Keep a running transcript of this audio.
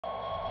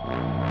I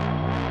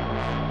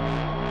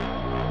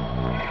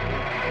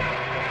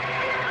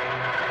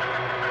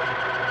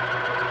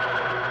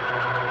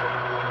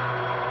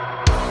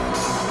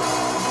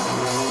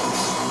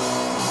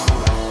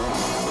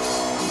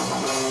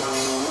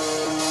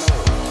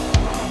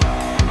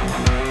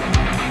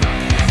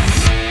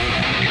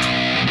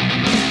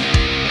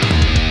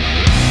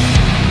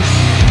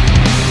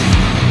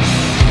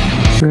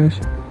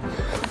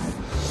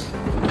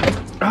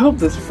hope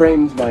this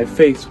frames my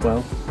face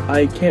well.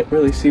 I can't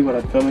really see what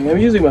I'm filming. I'm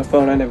using my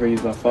phone. I never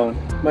use my phone.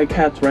 My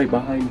cat's right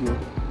behind you.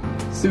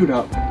 Suit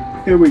up.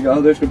 Here we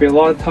go. There's gonna be a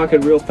lot of talking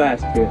real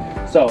fast here.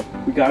 So,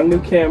 we got a new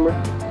camera.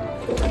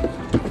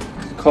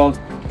 It's called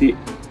the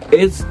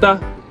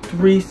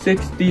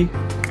Insta360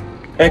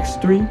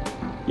 X3.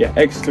 Yeah,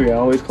 X3. I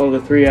always call it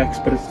the 3X,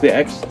 but it's the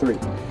X3.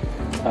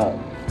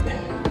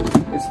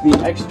 It's the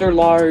extra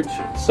large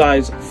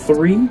size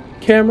 3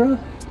 camera.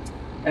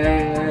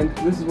 And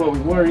this is what we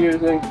were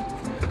using.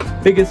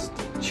 Biggest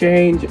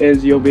change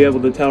is you'll be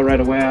able to tell right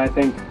away, I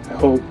think, I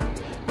hope,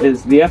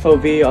 is the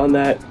FOV on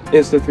that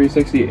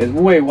Insta360 is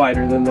way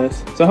wider than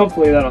this. So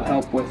hopefully that'll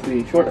help with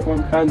the short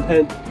form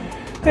content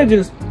and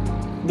just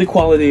the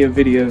quality of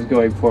videos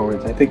going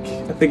forwards. I think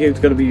it's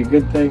gonna be a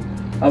good thing.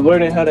 I'm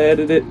learning how to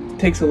edit it. It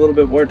takes a little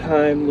bit more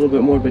time, a little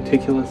bit more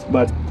meticulous,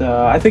 but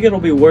I think it'll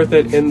be worth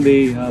it in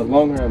the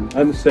long run.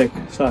 I'm sick.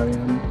 Sorry,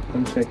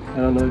 I'm sick. I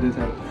don't know what is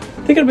happening.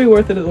 I think it'll be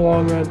worth it in the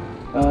long run.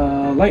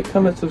 Like,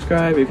 comment,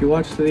 subscribe. If you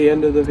watch to the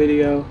end of the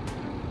video,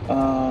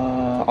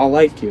 I'll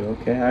like you,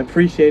 okay? I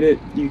appreciate it.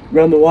 You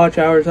run the watch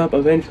hours up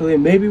eventually,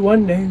 and maybe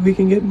one day we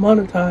can get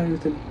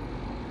monetized and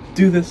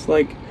do this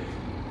like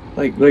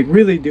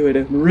really do it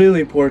and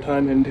really pour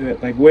time into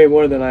it, like way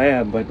more than I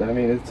am, but I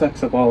mean, it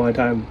sucks up all my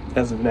time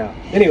as of now.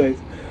 Anyways,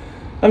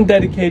 I'm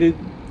dedicated.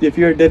 If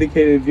you're a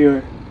dedicated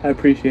viewer, I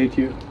appreciate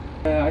you.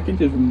 I could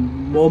just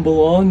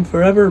mumble on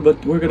forever,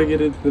 but we're gonna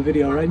get into the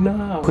video right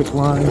now. Quick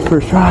line,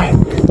 first try.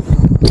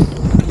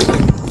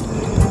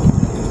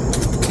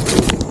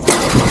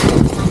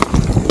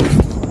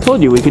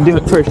 Told you we could do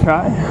it first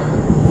try.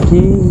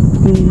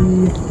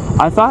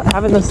 I thought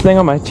having this thing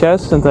on my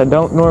chest, since I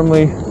don't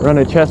normally run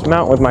a chest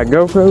mount with my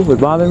GoPro, would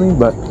bother me,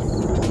 but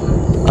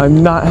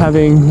I'm not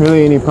having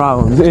really any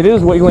problems. It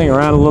is wiggling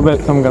around a little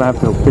bit, so I'm gonna have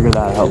to figure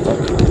that out. But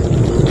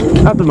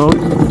at the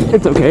moment,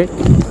 it's okay.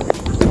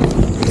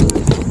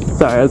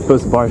 Sorry, I was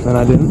supposed to barge, man,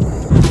 I didn't.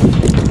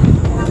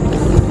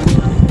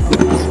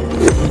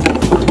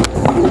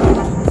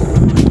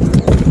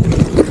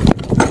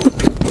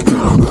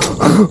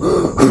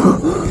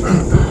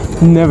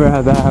 Never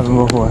had that happen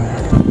before.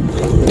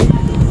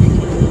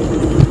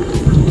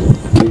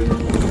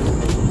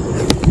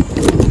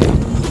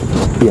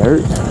 You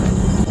hurt?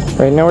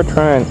 Right now we're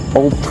trying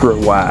ultra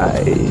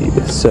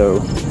wide.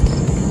 So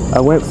I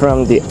went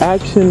from the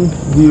action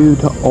view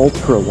to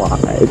ultra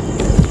wide.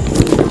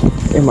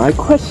 And my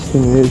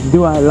question is,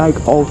 do I like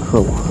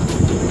ultra wide?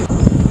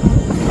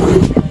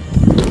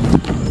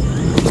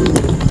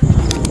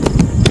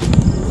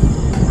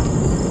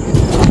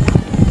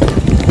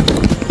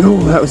 Oh,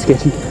 that was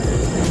sketchy.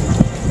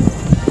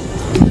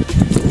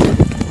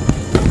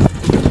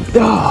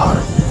 Oh,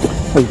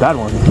 that was a bad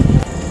one.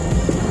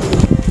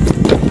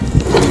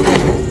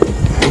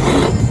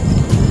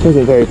 It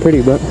wasn't very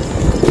pretty, but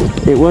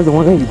it was a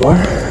 180 bar.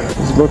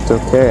 This looked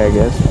okay, I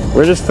guess.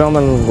 We're just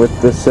filming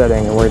with this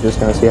setting, and we're just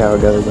gonna see how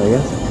it goes, I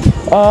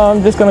guess.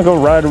 I'm just gonna go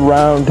ride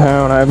around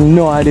town. I have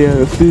no idea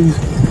if these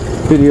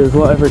videos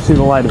will ever see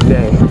the light of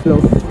day. So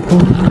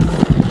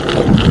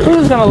we're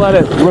just gonna let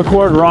it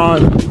record raw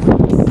and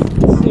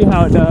see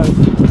how it does.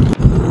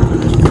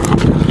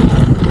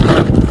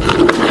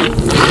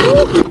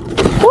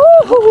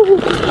 Woo-hoo!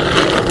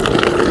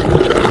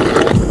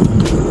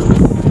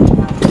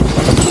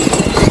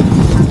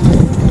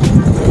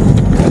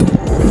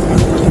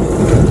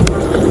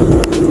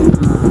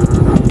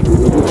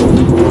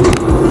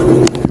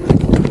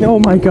 Oh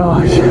my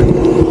gosh,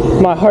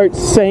 my heart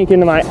sank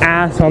into my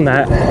ass on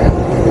that.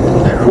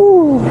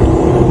 Whew.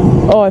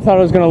 Oh, I thought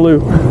I was gonna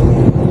loop.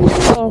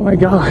 Oh my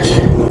gosh.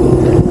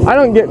 I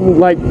don't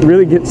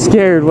really get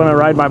scared when I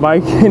ride my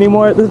bike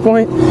anymore at this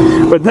point,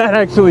 but that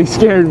actually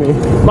scared me.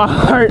 My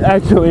heart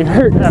actually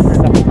hurt after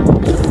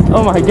that.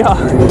 Oh my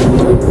god.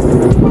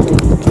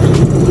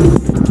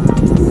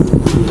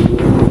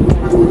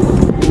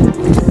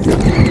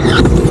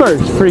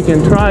 First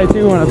freaking try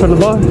too when I put the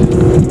bar.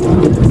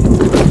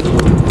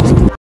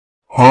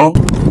 Huh?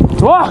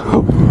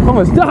 Whoa!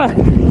 Almost died!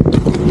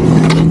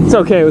 It's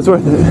okay, it was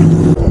worth it.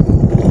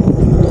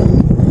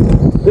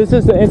 This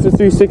is the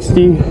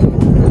Insta360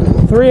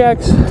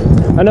 3X.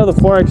 I know the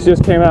 4X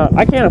just came out.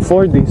 I can't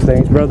afford these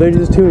things, bro. They're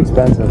just too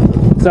expensive.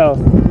 So,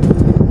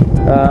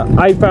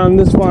 I found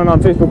this one on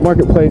Facebook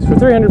Marketplace for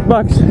 300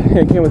 bucks.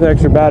 It came with an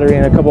extra battery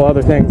and a couple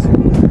other things.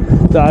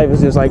 So I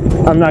was just like,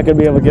 I'm not going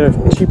to be able to get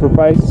a cheaper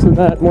price than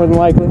that, more than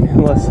likely,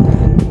 unless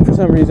for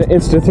some reason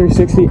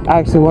Insta360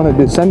 actually wanted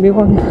to send me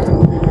one,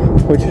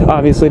 which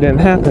obviously didn't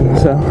happen.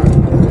 So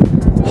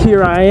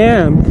here I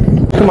am.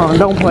 Come on,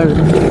 don't play with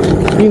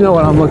me. You know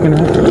what I'm looking at.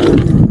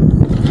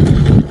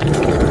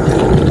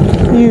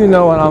 You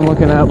know what I'm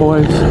looking at,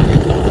 boys.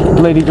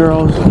 Lady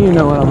girls, you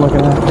know what I'm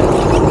looking at.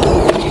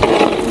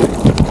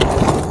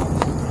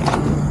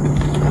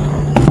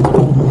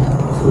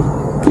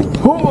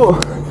 Oh,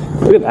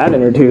 look at that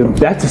inner tube.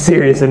 That's a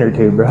serious inner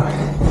tube, bro.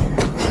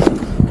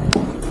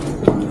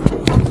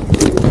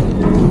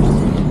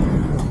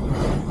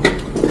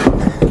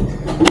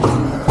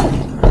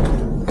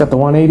 Got the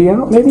 180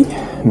 out, maybe?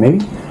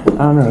 Maybe?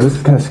 I don't know, this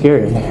is kind of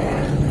scary.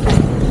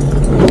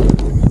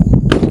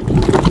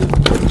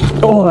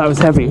 Oh, that was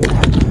heavy.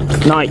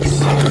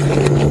 Nice.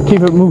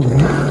 Keep it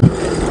moving. I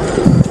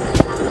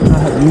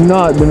have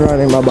not been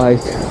riding my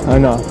bike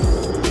enough.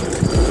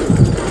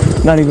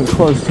 Not even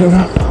close to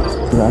enough.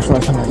 Gosh,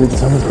 last time I did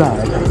this, I was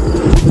bad.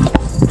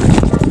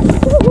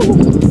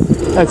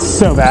 That's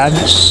so bad.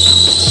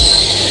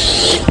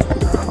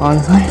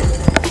 Honestly,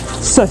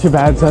 such a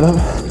bad setup.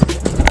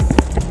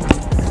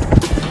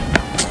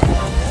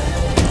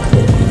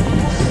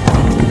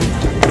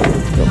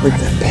 Don't break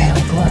that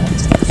panic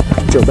glass.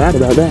 I feel bad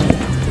about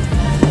that.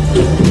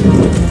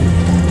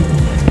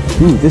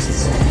 Ooh, this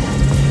is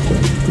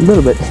a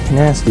little bit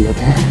nasty up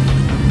here.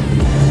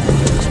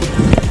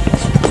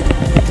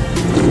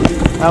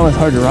 That one's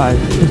hard to ride.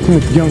 There's too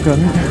much junk on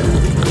it.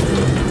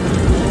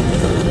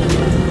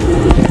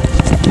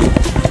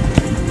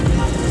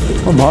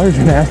 Oh, bars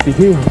are nasty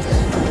too.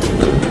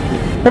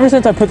 Ever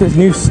since I put this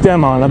new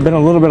stem on, I've been a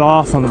little bit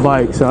off on the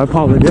bike, so I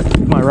apologize.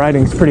 My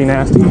riding's pretty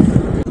nasty.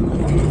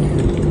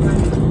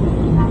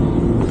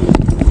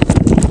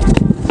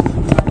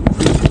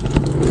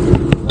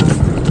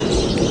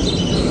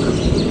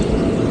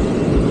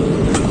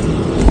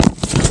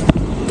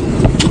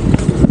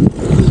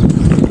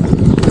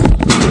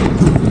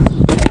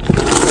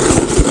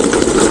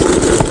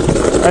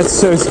 That's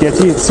so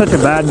sketchy. It's such a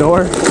bad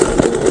door.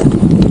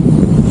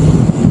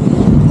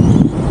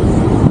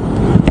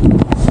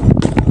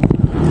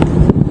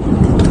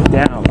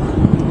 Down.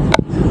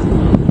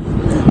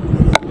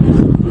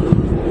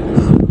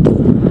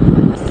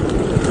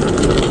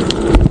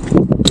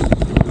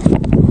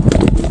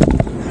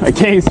 I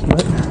cased,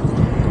 but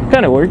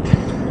kind of worked.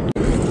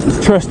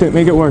 Just trust it,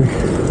 make it work.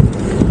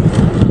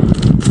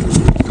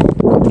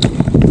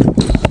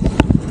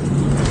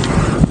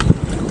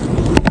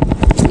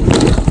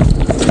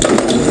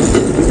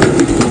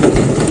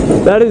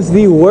 That is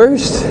the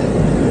worst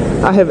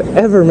I have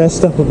ever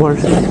messed up a bar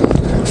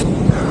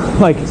spin.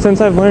 Like,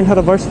 since I've learned how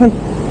to bar spin,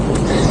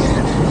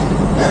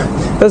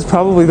 that's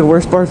probably the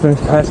worst bar spin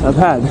pass I've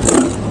had.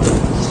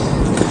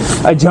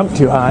 I jumped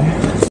too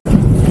high.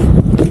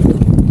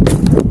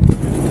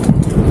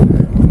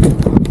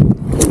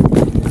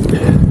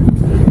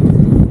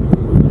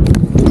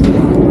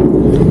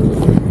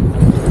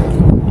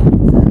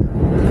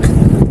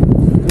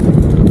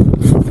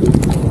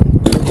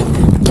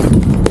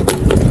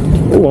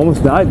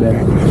 Almost died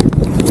there.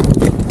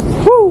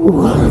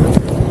 Woo!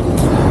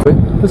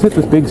 Let's hit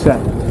this big set.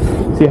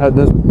 See how it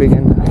does with big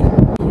impact.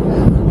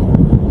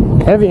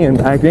 Heavy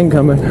impact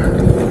incoming.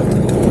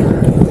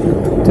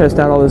 Test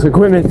out all this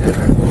equipment.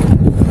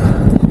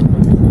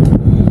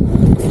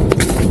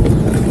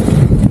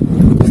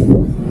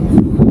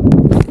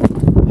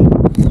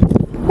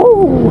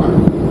 Woo!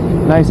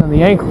 Nice on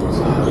the ankles.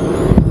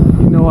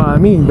 You know what I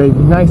mean, baby.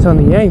 Nice on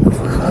the ankles.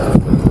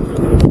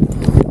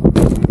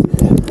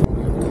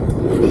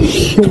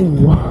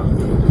 Shoo,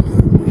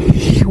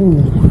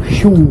 shoo,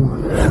 shoo.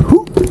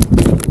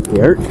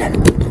 Here.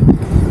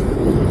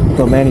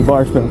 So Manny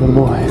bar spin for the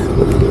boys.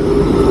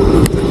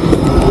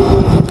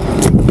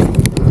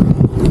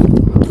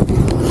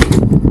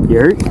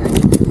 Here.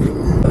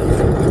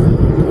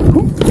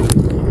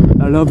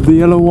 I love the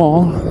yellow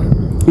wall.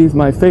 He's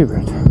my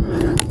favorite.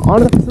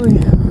 Honestly,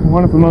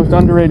 one of the most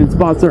underrated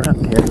spots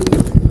around here.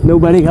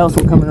 Nobody else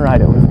will come and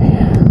ride it with me.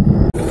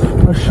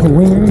 A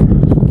swinger.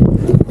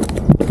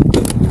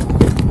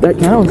 That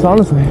counts,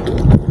 honestly.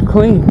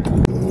 Clean.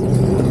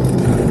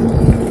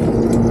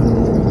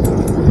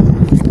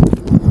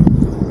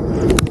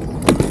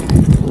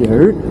 You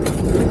hurt?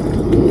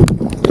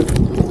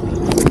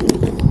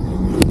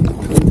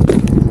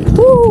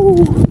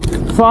 Woo!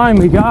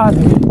 Finally got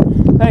it.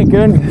 Thank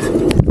goodness.